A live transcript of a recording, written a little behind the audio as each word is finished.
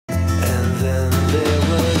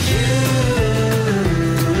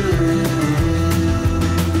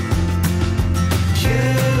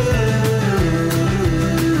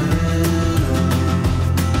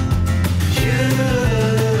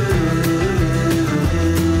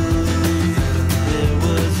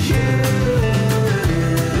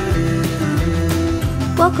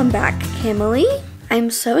back, Camille.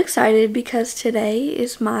 I'm so excited because today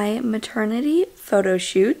is my maternity photo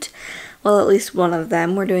shoot. Well, at least one of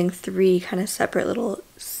them. We're doing 3 kind of separate little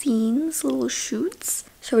scenes, little shoots.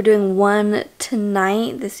 So we're doing one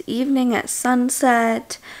tonight, this evening at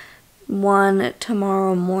sunset, one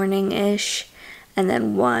tomorrow morning-ish, and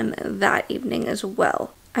then one that evening as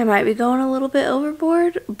well. I might be going a little bit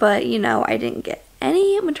overboard, but you know, I didn't get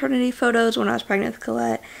any maternity photos when I was pregnant with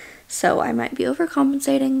Collette, so I might be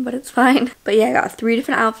overcompensating, but it's fine. But yeah, I got 3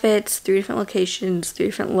 different outfits, 3 different locations, 3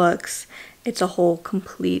 different looks. It's a whole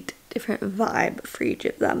complete different vibe for each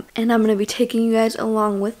of them. And I'm going to be taking you guys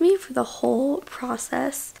along with me for the whole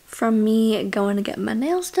process, from me going to get my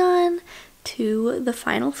nails done to the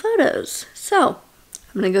final photos. So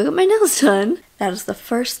I'm going to go get my nails done. That is the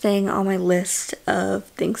first thing on my list of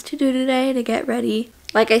things to do today to get ready.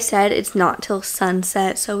 Like I said, it's not till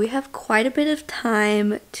sunset, so we have quite a bit of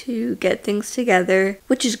time to get things together,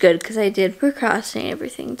 which is good because I did procrastinate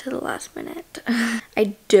everything to the last minute.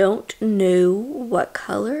 I don't know what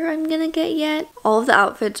color I'm gonna get yet. All of the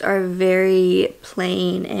outfits are very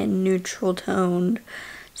plain and neutral toned,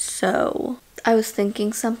 so I was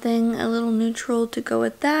thinking something a little neutral to go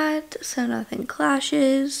with that, so nothing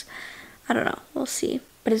clashes. I don't know, we'll see.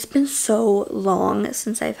 But it's been so long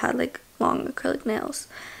since I've had like long acrylic nails.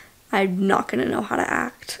 I'm not gonna know how to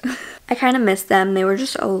act. I kind of miss them. They were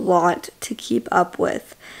just a lot to keep up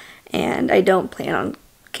with, and I don't plan on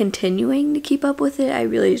continuing to keep up with it. I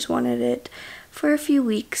really just wanted it for a few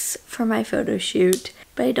weeks for my photo shoot,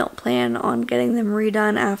 but I don't plan on getting them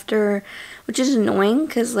redone after, which is annoying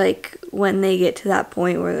because like when they get to that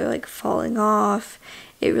point where they're like falling off,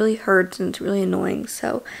 it really hurts and it's really annoying.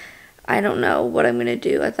 So I don't know what I'm gonna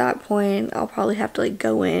do at that point. I'll probably have to like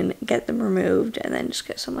go in, get them removed, and then just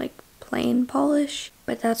get some like plain polish.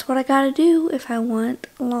 But that's what I gotta do if I want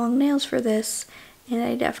long nails for this, and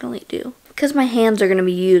I definitely do. Because my hands are gonna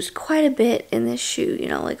be used quite a bit in this shoot, you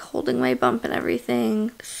know, like holding my bump and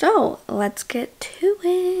everything. So let's get to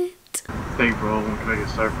it. Hey bro, when can I get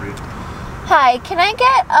started for you? Hi, can I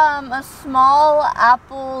get a small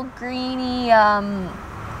apple greeny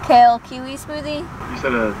kale kiwi smoothie? You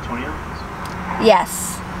said a 20 ounce?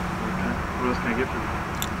 Yes. Okay. What else can I get for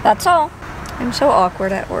you? That's all. I'm so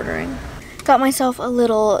awkward at ordering. Got myself a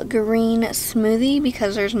little green smoothie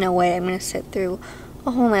because there's no way I'm going to sit through a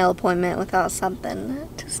whole nail appointment without something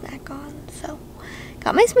to snack on. So,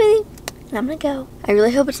 got my smoothie and I'm going to go. I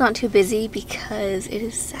really hope it's not too busy because it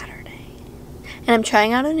is Saturday. And I'm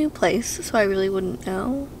trying out a new place, so I really wouldn't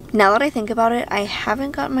know. Now that I think about it, I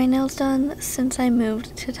haven't gotten my nails done since I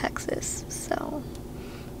moved to Texas, so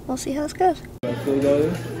we'll see how this goes.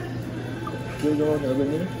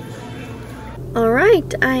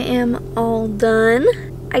 Alright, I am all done.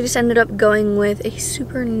 I just ended up going with a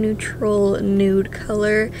super neutral nude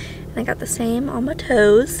color, and I got the same on my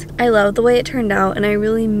toes. I love the way it turned out, and I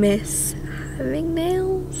really miss having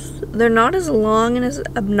nails. They're not as long and as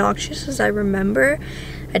obnoxious as I remember.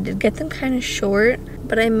 I did get them kind of short,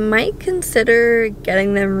 but I might consider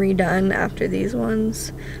getting them redone after these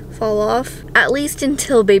ones fall off. At least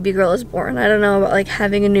until baby girl is born. I don't know about like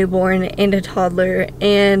having a newborn and a toddler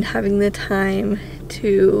and having the time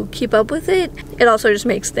to keep up with it. It also just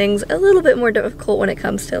makes things a little bit more difficult when it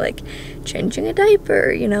comes to like changing a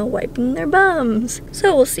diaper, you know, wiping their bums.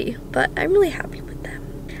 So we'll see, but I'm really happy with them.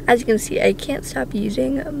 As you can see, I can't stop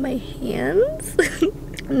using my hands.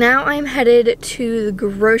 Now I'm headed to the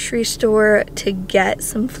grocery store to get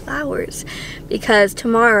some flowers because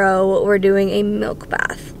tomorrow we're doing a milk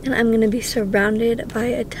bath and I'm going to be surrounded by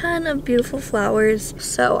a ton of beautiful flowers.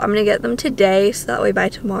 So I'm going to get them today so that way by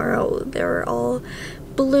tomorrow they're all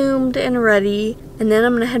bloomed and ready. And then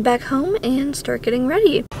I'm going to head back home and start getting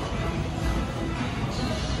ready.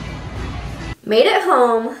 Made it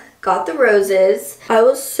home, got the roses. I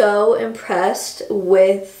was so impressed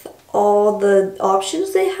with all the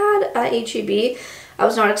options they had at H-E-B. I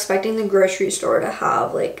was not expecting the grocery store to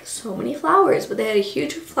have like so many flowers, but they had a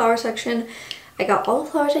huge flower section. I got all the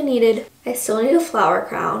flowers I needed. I still need a flower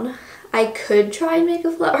crown. I could try and make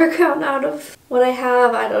a flower crown out of what I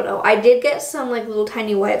have. I don't know. I did get some like little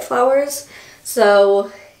tiny white flowers, so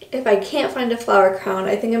if I can't find a flower crown,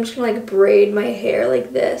 I think I'm just gonna like braid my hair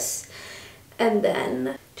like this and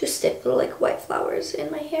then just stick little like white flowers in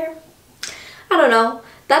my hair. I don't know.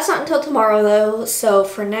 That's not until tomorrow though, so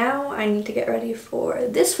for now I need to get ready for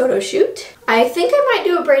this photo shoot. I think I might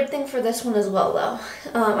do a braid thing for this one as well though.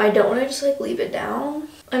 I don't want to just like leave it down.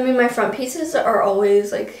 I mean, my front pieces are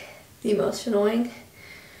always like the most annoying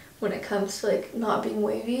when it comes to like not being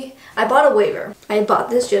wavy. I bought a waver. I bought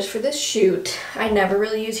this just for this shoot. I never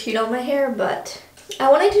really use heat on my hair, but I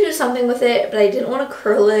wanted to do something with it, but I didn't want to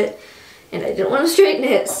curl it and I didn't want to straighten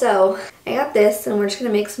it. So I got this and we're just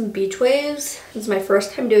gonna make some beach waves. This is my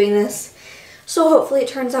first time doing this. So hopefully it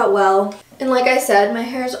turns out well. And like I said, my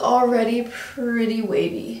hair is already pretty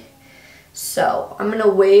wavy. So I'm gonna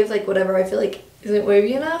wave like whatever I feel like isn't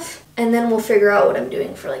wavy enough. And then we'll figure out what I'm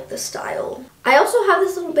doing for like the style. I also have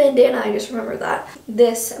this little bandana, I just remembered that.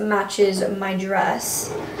 This matches my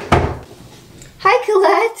dress. Hi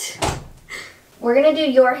Collette! We're gonna do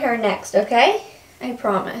your hair next, okay? I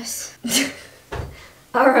promise.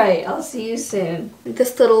 Alright, I'll see you soon.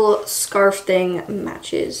 This little scarf thing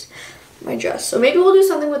matches my dress. So maybe we'll do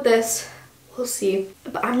something with this. We'll see.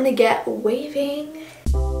 But I'm gonna get waving.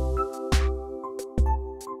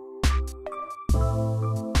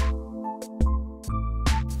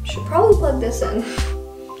 Should probably plug this in.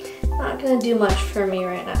 Not gonna do much for me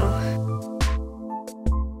right now.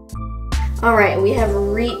 Alright, we have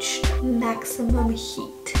reached maximum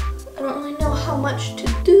heat. I don't really know how much to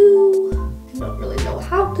do. I don't really know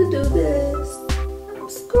how to do this. I'm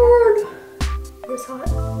scared. It's hot.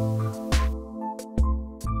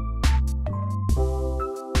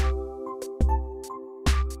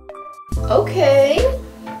 Okay.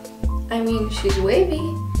 I mean, she's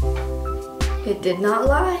wavy. It did not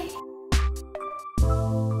lie.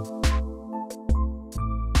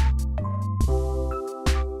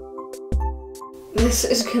 This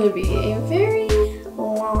is gonna be a very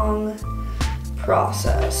long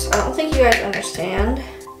process. I don't think you guys understand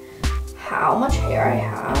how much hair I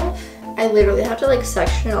have. I literally have to like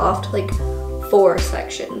section it off to like 4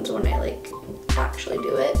 sections when I like actually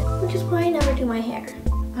do it, which is why I never do my hair.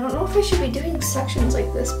 I don't know if I should be doing sections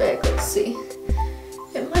like this big. Let's see.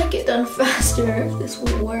 It might get done faster if this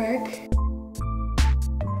will work.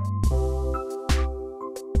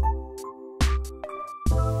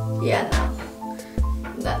 Yeah, no.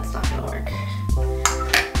 That's not gonna work.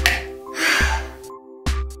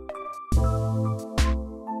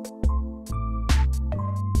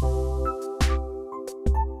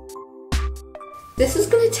 This is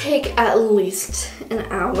gonna take at least an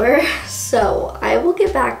hour, so I will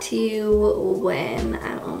get back to you when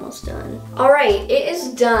I'm almost done. All right, it is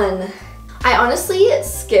done. I honestly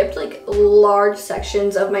skipped like large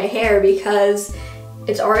sections of my hair because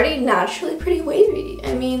it's already naturally pretty wavy.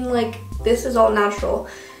 I mean, like, this is all natural,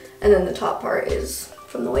 and then the top part is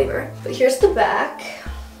from the waver. But here's the back.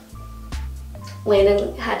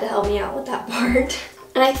 Landon had to help me out with that part.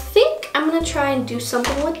 And I think I'm gonna try and do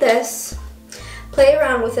something with this. Play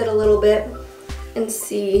around with it a little bit and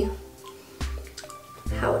see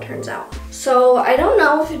how it turns out. So I don't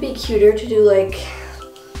know if it'd be cuter to do like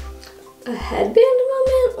a headband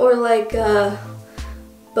moment or like a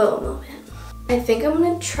bow moment. I think I'm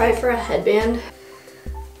gonna try for a headband.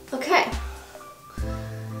 Okay,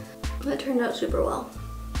 that turned out super well.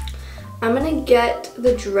 I'm gonna get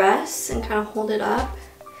the dress and kind of hold it up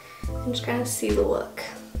and just kind of see the look.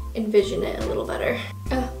 Envision it a little better.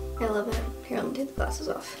 I love it. Here, let me take the glasses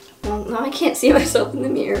off. Well, now I can't see myself in the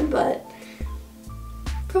mirror, but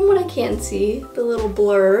from what I can see, the little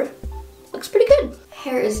blur looks pretty good.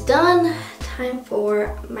 Hair is done. Time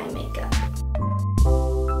for my makeup.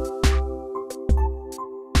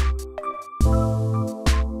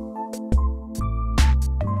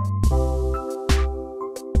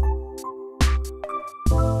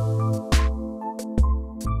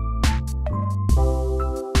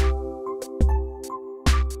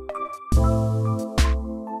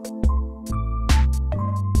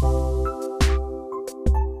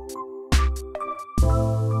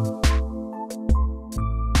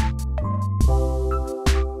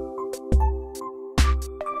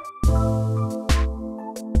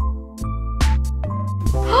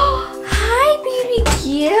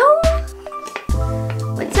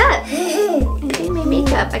 What's up? I'm doing my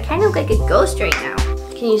makeup. I kind of look like a ghost right now.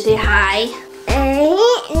 Can you say hi?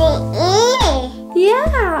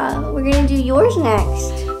 Yeah, we're gonna do yours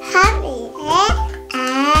next.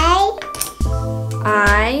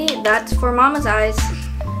 That's for Mama's eyes.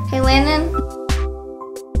 Hey, Landon.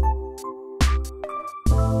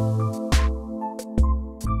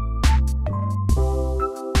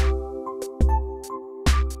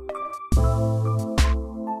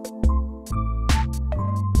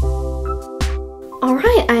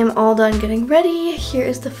 Alright, I am all done getting ready. Here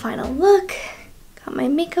is the final look. Got my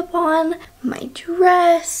makeup on, my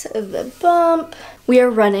dress, the bump. We are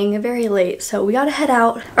running very late, so we gotta head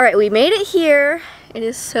out. Alright, we made it here. It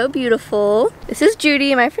is so beautiful. This is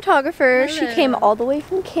Judy, my photographer. Hello. She came all the way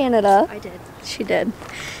from Canada. I did. She did.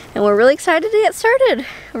 And we're really excited to get started.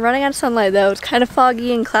 We're running out of sunlight though. It's kind of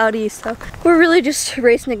foggy and cloudy, so we're really just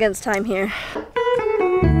racing against time here.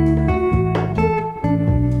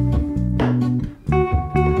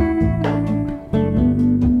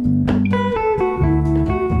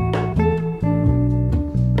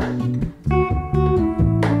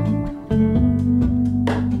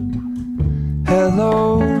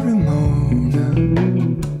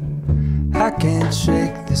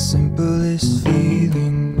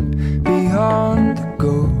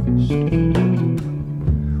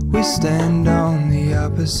 land on the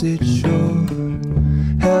opposite shore.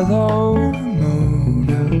 Hello,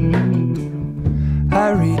 Ramona. I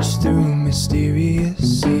reach through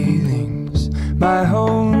mysterious ceilings, my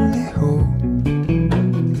only hope.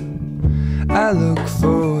 I look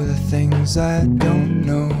for the things I don't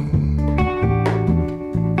know.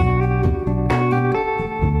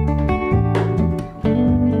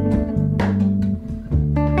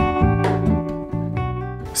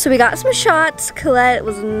 So we got some shots. Collette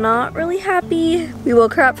was not really happy. We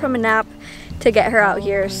woke her up from a nap to get her out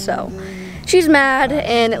here, so she's mad,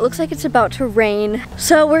 and it looks like it's about to rain.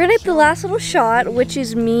 So we're gonna get the last little shot, which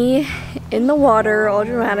is me in the water all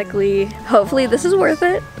dramatically. Hopefully this is worth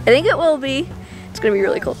it. I think it will be. It's gonna be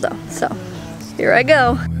really cold though, so here I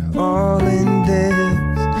go. We're all in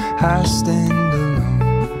this, I stand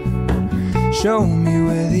alone. Show me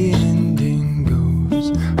where the ending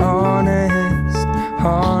goes.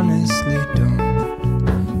 Honestly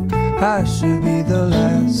don't. I should be the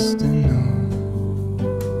last to know.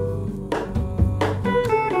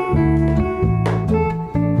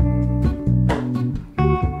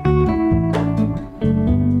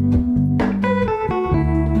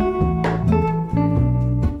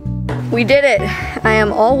 We did it. I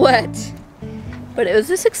am all wet, but it was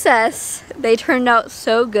a success. They turned out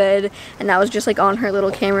so good, and that was just like on her little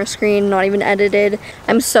camera screen, not even edited.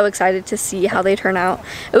 I'm so excited to see how they turn out.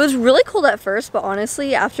 It was really cold at first, but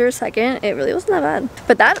honestly, after a second, it really wasn't that bad.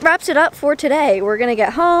 But that wraps it up for today. We're gonna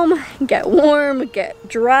get home, get warm, get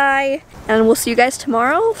dry, and we'll see you guys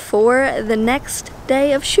tomorrow for the next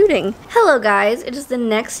day of shooting. Hello guys, it is the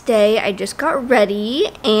next day. I just got ready,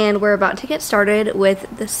 and we're about to get started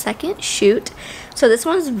with the second shoot. So this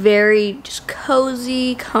one's very just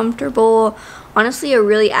cozy, comfortable, honestly a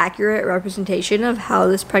really accurate representation of how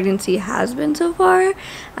this pregnancy has been so far.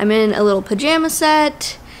 I'm in a little pajama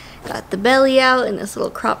set, got the belly out in this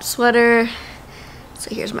little cropped sweater.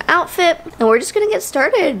 So here's my outfit, and we're just gonna get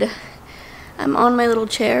started. I'm on my little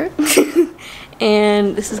chair,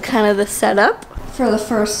 and this is kind of the setup for the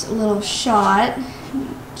first little shot.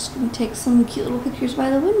 I'm just gonna take some cute little pictures by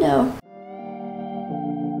the window.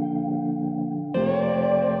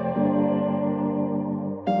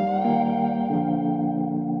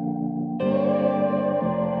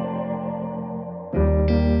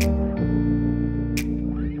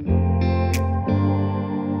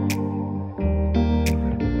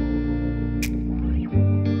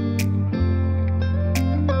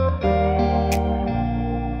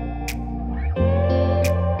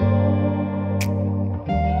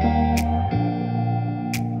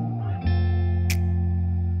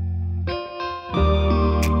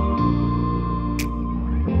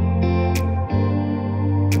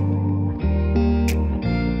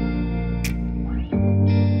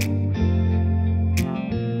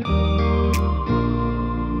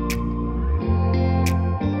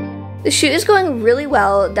 The shoot is going really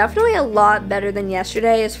well, definitely a lot better than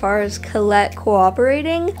yesterday as far as Collette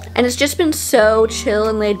cooperating, and it's just been so chill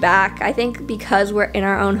and laid back. I think because we're in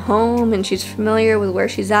our own home and she's familiar with where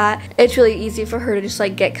she's at, it's really easy for her to just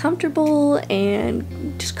like get comfortable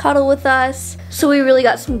and just cuddle with us. So we really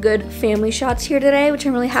got some good family shots here today, which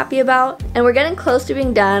I'm really happy about, and we're getting close to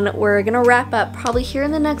being done. We're gonna wrap up probably here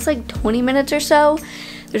in the next like 20 minutes or so.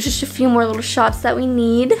 There's just a few more little shots that we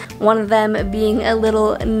need. One of them being a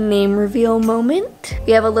little name reveal moment.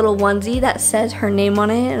 We have a little onesie that says her name on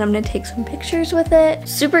it, and I'm gonna take some pictures with it.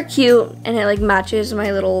 Super cute, and it like matches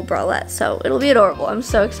my little bralette, so it'll be adorable. I'm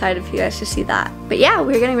so excited for you guys to see that. But yeah,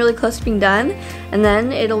 we're getting really close to being done, and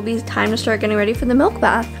then it'll be time to start getting ready for the milk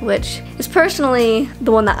bath, which is personally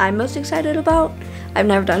the one that I'm most excited about. I've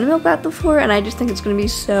never done a milk bath before, and I just think it's gonna be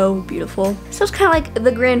so beautiful. So it's kind of like the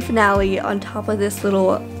grand finale on top of this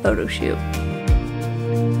little photo shoot.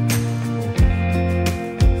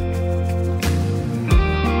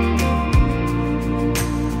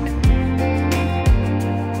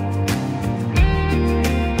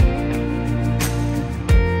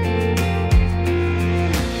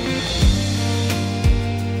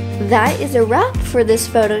 That is a wrap for this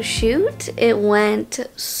photo shoot. It went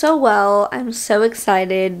so well. I'm so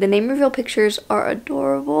excited. The name reveal pictures are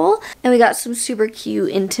adorable, and we got some super cute,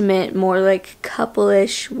 intimate, more like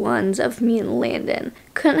couple-ish ones of me and Landon.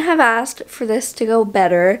 Couldn't have asked for this to go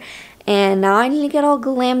better, and now I need to get all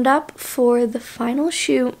glammed up for the final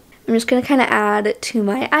shoot. I'm just gonna kind of add to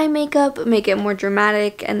my eye makeup, make it more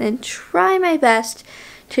dramatic, and then try my best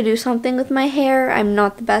to do something with my hair. I'm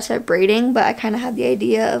not the best at braiding, but I kind of had the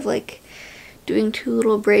idea of like doing two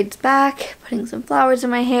little braids back, putting some flowers in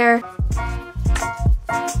my hair.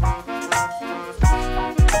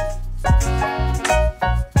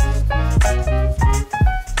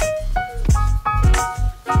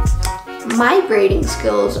 My braiding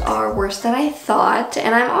skills are worse than I thought,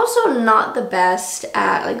 and I'm also not the best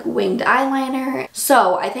at like winged eyeliner.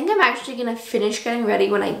 So I think I'm actually gonna finish getting ready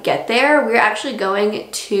when I get there. We're actually going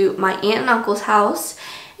to my aunt and uncle's house,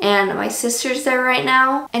 and my sister's there right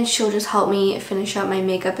now, and she'll just help me finish up my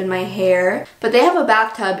makeup and my hair. But they have a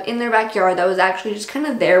bathtub in their backyard that was actually just kind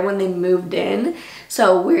of there when they moved in.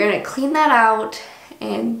 So we're gonna clean that out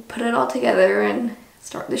and put it all together and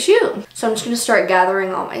start the shoot. So I'm just gonna start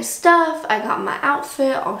gathering all my stuff. I got my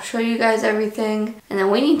outfit, I'll show you guys everything, and then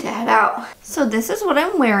we need to head out. So this is what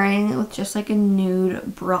I'm wearing with just like a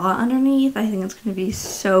nude bra underneath. I think it's gonna be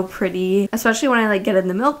so pretty, especially when I like get in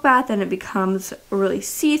the milk bath and it becomes really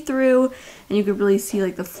see-through and you could really see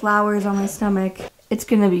like the flowers on my stomach. It's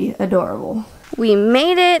gonna be adorable. We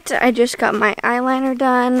made it. I just got my eyeliner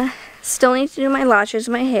done. Still need to do my lashes,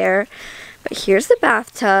 my hair, but here's the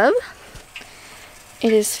bathtub.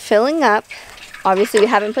 It is filling up. Obviously, we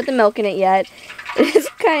haven't put the milk in it yet. It is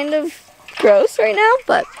kind of gross right now,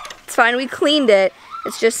 but it's fine. We cleaned it.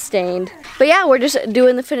 It's just stained. But yeah, we're just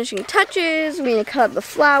doing the finishing touches. We need to cut up the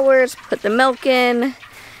flowers, put the milk in,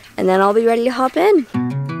 and then I'll be ready to hop in.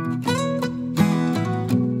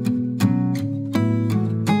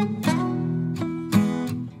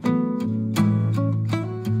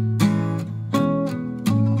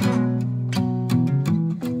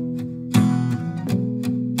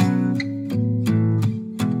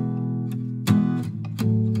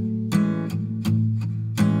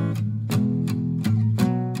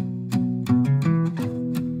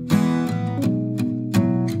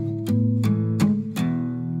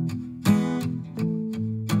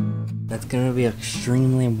 That's gonna be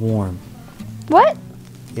extremely warm. What?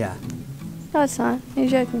 Yeah. No, it's not. You're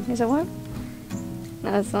joking. Is it warm?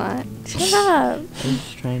 No, it's not. Shut up. I'm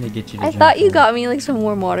just trying to get you to I jump thought you in. got me like some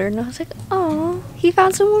warm water, and I was like, oh, he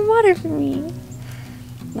found some warm water for me.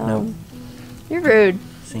 No. Nope. You're rude.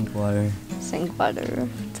 Sink water. Sink water.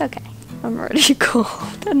 It's okay. I'm already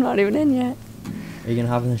cold. I'm not even in yet. Are you gonna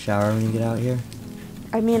hop in the shower when you get out here?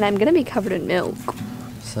 I mean, I'm gonna be covered in milk.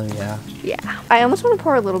 So yeah. Yeah. I almost want to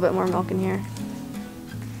pour a little bit more milk in here.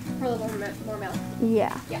 Pour a little more milk.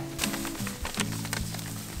 Yeah. Yeah.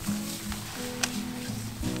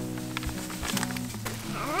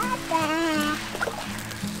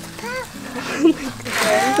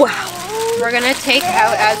 Wow. We're gonna take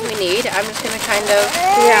out as we need. I'm just gonna kind of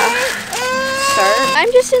start.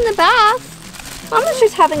 I'm just in the bath. Mama's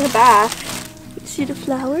just having a bath. You see the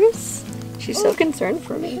flowers? She's so concerned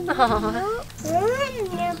for me. Aww.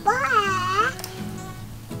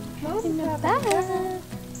 In the bath.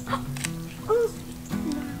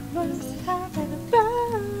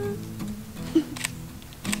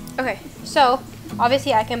 Okay, so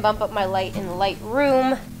obviously I can bump up my light in the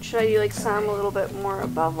Lightroom. Should I do like some a little bit more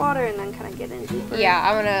above water and then kind of get in deeper? Yeah,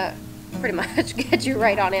 I'm gonna pretty much get you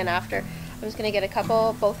right on in after. I'm just gonna get a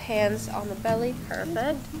couple, both hands on the belly.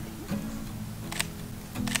 Perfect.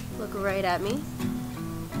 Look right at me.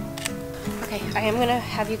 Okay, I am gonna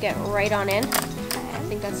have you get right on in. I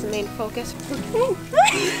think that's the main focus.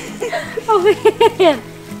 Oh man.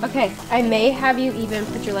 Okay, I may have you even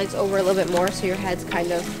put your legs over a little bit more so your head's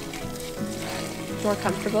kind of more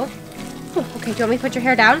comfortable. Okay, do you want me to put your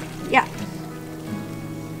hair down? Yeah.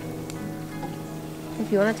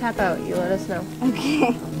 If you want to tap out, you let us know. Okay.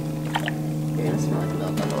 You're gonna smell like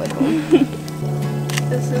milk on the way home.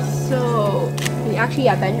 This is so. Actually,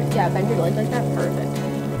 yeah, bend your legs like that. Perfect.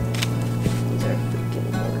 These are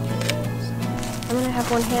freaking gorgeous. I'm gonna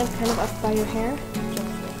have one hand kind of up by your hair, just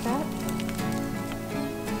like that.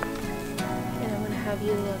 And I'm gonna have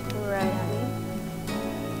you look right at me.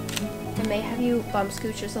 I may have you bump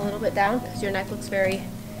scooch just a little bit down because your neck looks very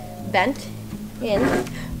bent in.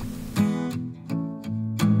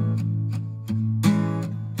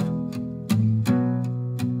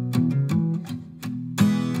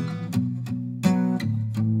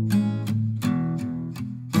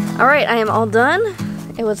 All right, I am all done.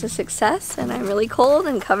 It was a success and I'm really cold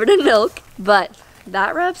and covered in milk, but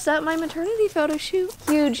that wraps up my maternity photo shoot.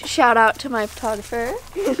 Huge shout out to my photographer.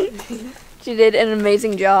 She did an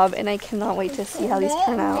amazing job and I cannot wait to see how these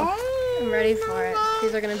turn out. I'm ready for it.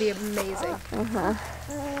 These are gonna be amazing. All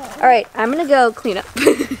right, I'm gonna go clean up.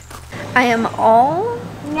 I am all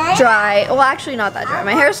dry. Well, actually not that dry.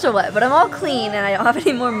 My hair's still wet, but I'm all clean and I don't have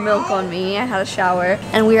any more milk on me. I had a shower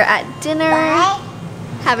and we are at dinner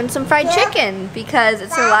having some fried chicken because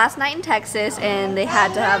it's their last night in Texas and they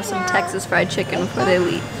had to have some Texas fried chicken before they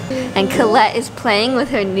leave. And Collette is playing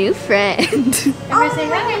with her new friend. Everybody say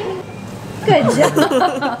hi. Good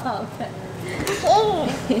job.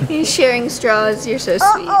 He's sharing straws. You're so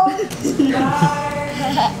sweet.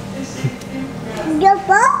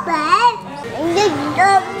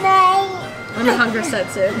 When the hunger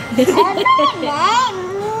sets in.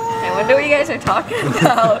 I wonder what you guys are talking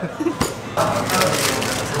about.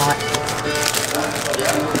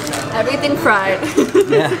 Everything fried.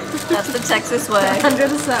 Yeah. That's the Texas way. Under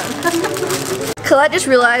the sun. Collette just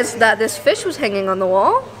realized that this fish was hanging on the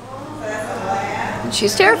wall. And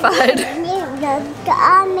she's terrified.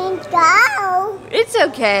 It's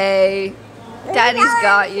okay. Daddy's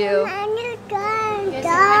got you.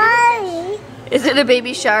 Is it a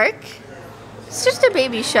baby shark? It's just a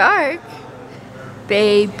baby shark.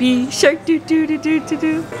 Baby shark do do do do do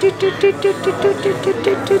do do do do do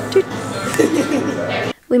do do do.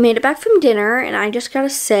 We made it back from dinner, and I just gotta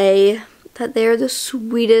say that they're the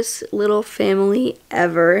sweetest little family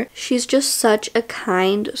ever. She's just such a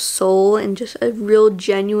kind soul and just a real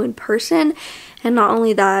genuine person. And not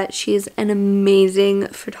only that, she's an amazing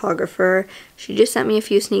photographer. She just sent me a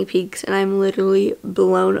few sneak peeks and I'm literally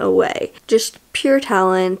blown away. Just pure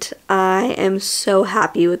talent. I am so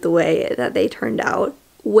happy with the way that they turned out.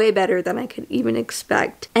 Way better than I could even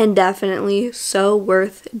expect. And definitely so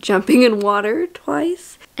worth jumping in water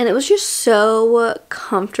twice. And it was just so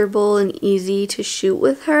comfortable and easy to shoot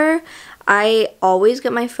with her. I always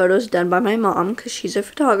get my photos done by my mom because she's a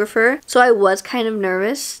photographer. So I was kind of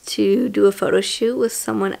nervous to do a photo shoot with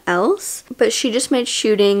someone else. But she just made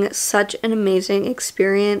shooting such an amazing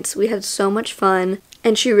experience. We had so much fun.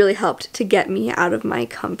 And she really helped to get me out of my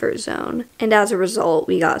comfort zone. And as a result,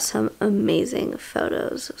 we got some amazing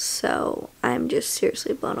photos. So I'm just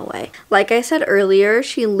seriously blown away. Like I said earlier,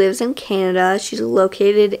 she lives in Canada. She's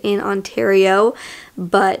located in Ontario,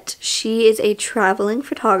 but she is a traveling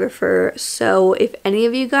photographer. So if any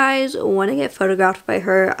of you guys want to get photographed by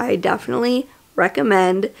her, I definitely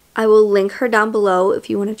recommend. I will link her down below if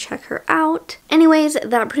you want to check her out. Anyways,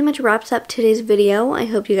 that pretty much wraps up today's video. I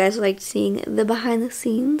hope you guys liked seeing the behind the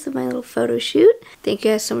scenes of my little photo shoot. Thank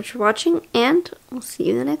you guys so much for watching, and I'll see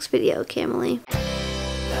you in the next video, Camille.